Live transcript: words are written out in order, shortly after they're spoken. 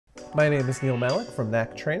My name is Malek from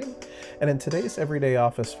Knack Training, and in today's Everyday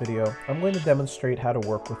Office video, I'm going to demonstrate how to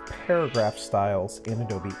work with paragraph styles in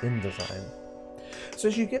Adobe InDesign. So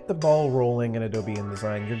as you get the ball rolling in Adobe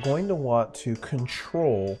InDesign, you're going to want to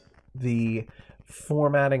control the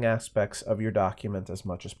formatting aspects of your document as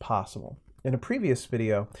much as possible. In a previous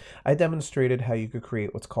video, I demonstrated how you could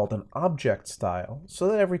create what's called an object style, so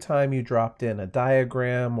that every time you dropped in a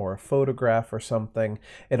diagram or a photograph or something,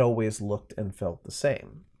 it always looked and felt the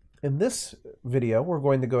same. In this video, we're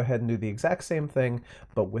going to go ahead and do the exact same thing,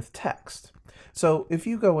 but with text. So if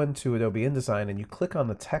you go into Adobe InDesign and you click on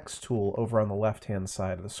the text tool over on the left-hand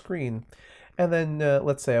side of the screen, and then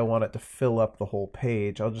let's say I want it to fill up the whole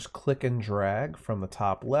page, I'll just click and drag from the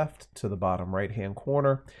top left to the bottom right-hand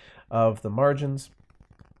corner of the margins.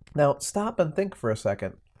 Now stop and think for a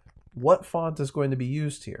second. What font is going to be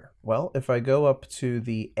used here? Well, if I go up to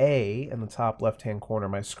the A in the top left-hand corner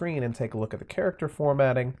of my screen and take a look at the character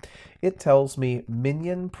formatting, it tells me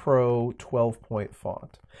Minion Pro 12-point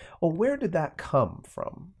font. Well, where did that come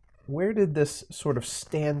from? Where did this sort of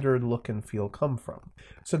standard look and feel come from?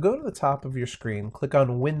 So go to the top of your screen, click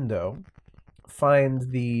on Window,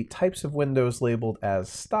 find the types of windows labeled as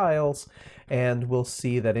styles, and we'll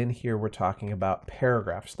see that in here we're talking about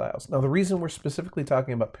paragraph styles. Now the reason we're specifically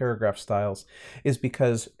talking about paragraph styles is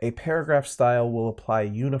because a paragraph style will apply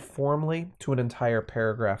uniformly to an entire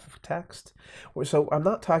paragraph of text. So I'm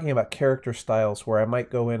not talking about character styles where I might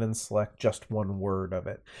go in and select just one word of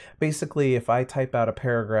it. Basically, if I type out a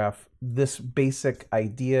paragraph, this basic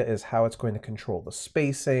idea is how it's going to control the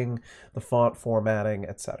spacing, the font formatting,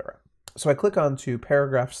 etc. So I click on to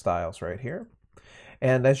paragraph styles right here,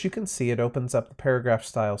 and as you can see, it opens up the paragraph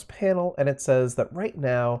styles panel, and it says that right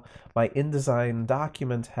now my InDesign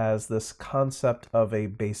document has this concept of a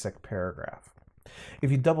basic paragraph.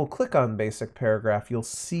 If you double click on basic paragraph, you'll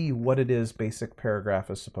see what it is basic paragraph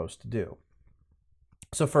is supposed to do.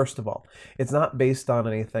 So first of all, it's not based on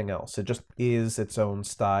anything else. It just is its own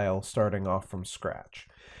style starting off from scratch.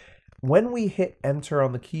 When we hit enter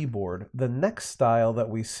on the keyboard, the next style that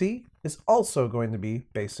we see is also going to be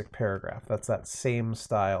basic paragraph. That's that same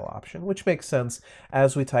style option, which makes sense.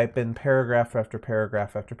 As we type in paragraph after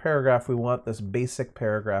paragraph after paragraph, we want this basic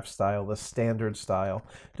paragraph style, this standard style,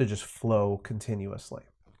 to just flow continuously.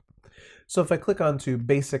 So if I click onto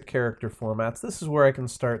basic character formats, this is where I can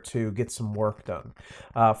start to get some work done.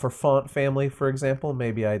 For font family, for example,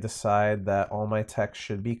 maybe I decide that all my text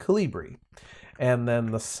should be Calibri. And then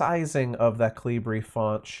the sizing of that Calibri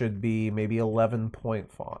font should be maybe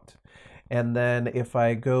 11-point font. And then if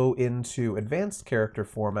I go into advanced character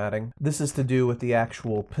formatting, this is to do with the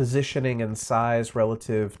actual positioning and size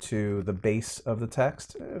relative to the base of the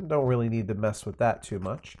text. Don't really need to mess with that too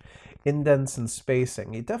much. Indents and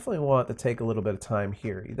spacing, you definitely want to take a little bit of time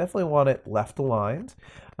here. You definitely want it left aligned.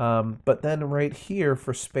 But then right here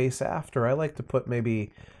for space after, I like to put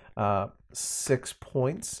maybe 6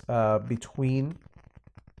 points between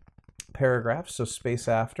paragraphs, so space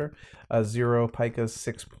after, 0 picas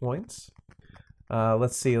 6 points.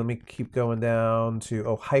 Let's see, let me keep going down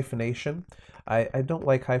to, hyphenation. I don't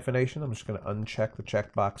like hyphenation. I'm just going to uncheck the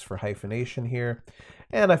checkbox for hyphenation here,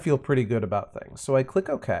 and I feel pretty good about things. So I click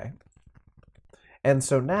OK. And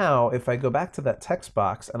so now if I go back to that text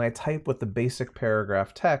box and I type with the basic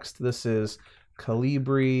paragraph text, this is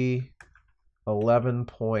Calibri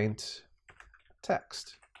 11-point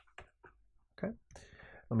text. Okay,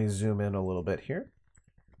 let me zoom in a little bit here.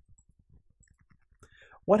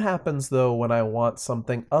 What happens though when I want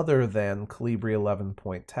something other than Calibri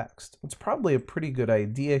 11-point text? It's probably a pretty good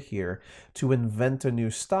idea here to invent a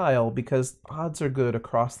new style, because odds are good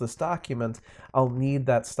across this document I'll need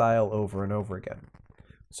that style over and over again.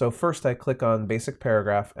 So first I click on basic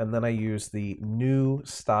paragraph, and then I use the new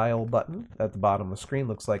style button at the bottom of the screen.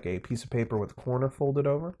 Looks like a piece of paper with a corner folded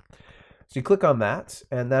over. So you click on that,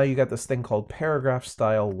 and now you got this thing called paragraph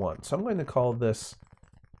style 1. So I'm going to call this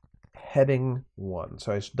heading 1.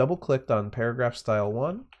 So I just double clicked on paragraph style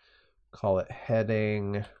 1, call it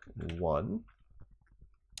heading 1.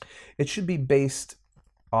 It should be based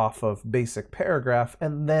off of basic paragraph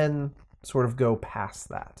and then sort of go past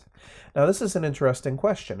that. Now this is an interesting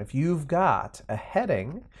question. If you've got a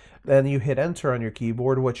heading, then you hit enter on your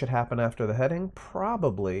keyboard, what should happen after the heading?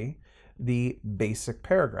 Probably the basic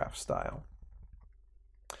paragraph style.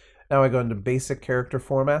 Now I go into basic character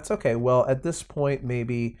formats. Okay, well at this point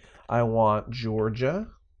maybe I want Georgia,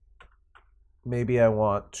 maybe I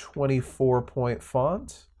want 24-point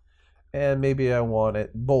font, and maybe I want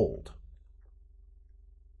it bold.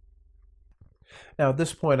 Now at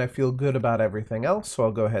this point I feel good about everything else, so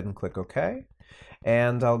I'll go ahead and click OK.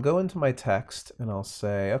 And I'll go into my text and I'll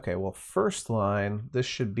say, okay, well, first line, this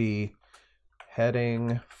should be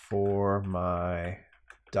heading for my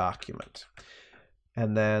document.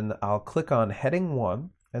 And then I'll click on heading 1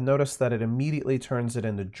 and notice that it immediately turns it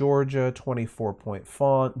into Georgia, 24-point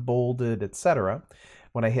font, bolded, etc.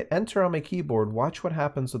 When I hit enter on my keyboard, watch what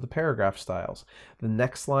happens with the paragraph styles. The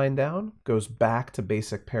next line down goes back to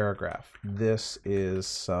basic paragraph. This is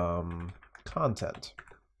some content.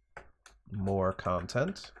 More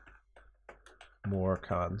content. More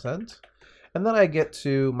content. And then I get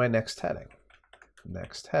to my next heading.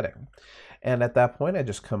 Next heading. And at that point, I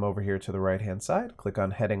just come over here to the right-hand side, click on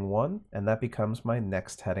heading 1, and that becomes my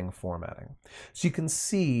next heading formatting. So you can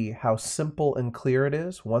see how simple and clear it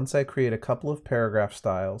is once I create a couple of paragraph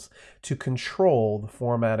styles to control the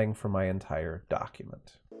formatting for my entire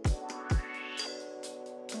document.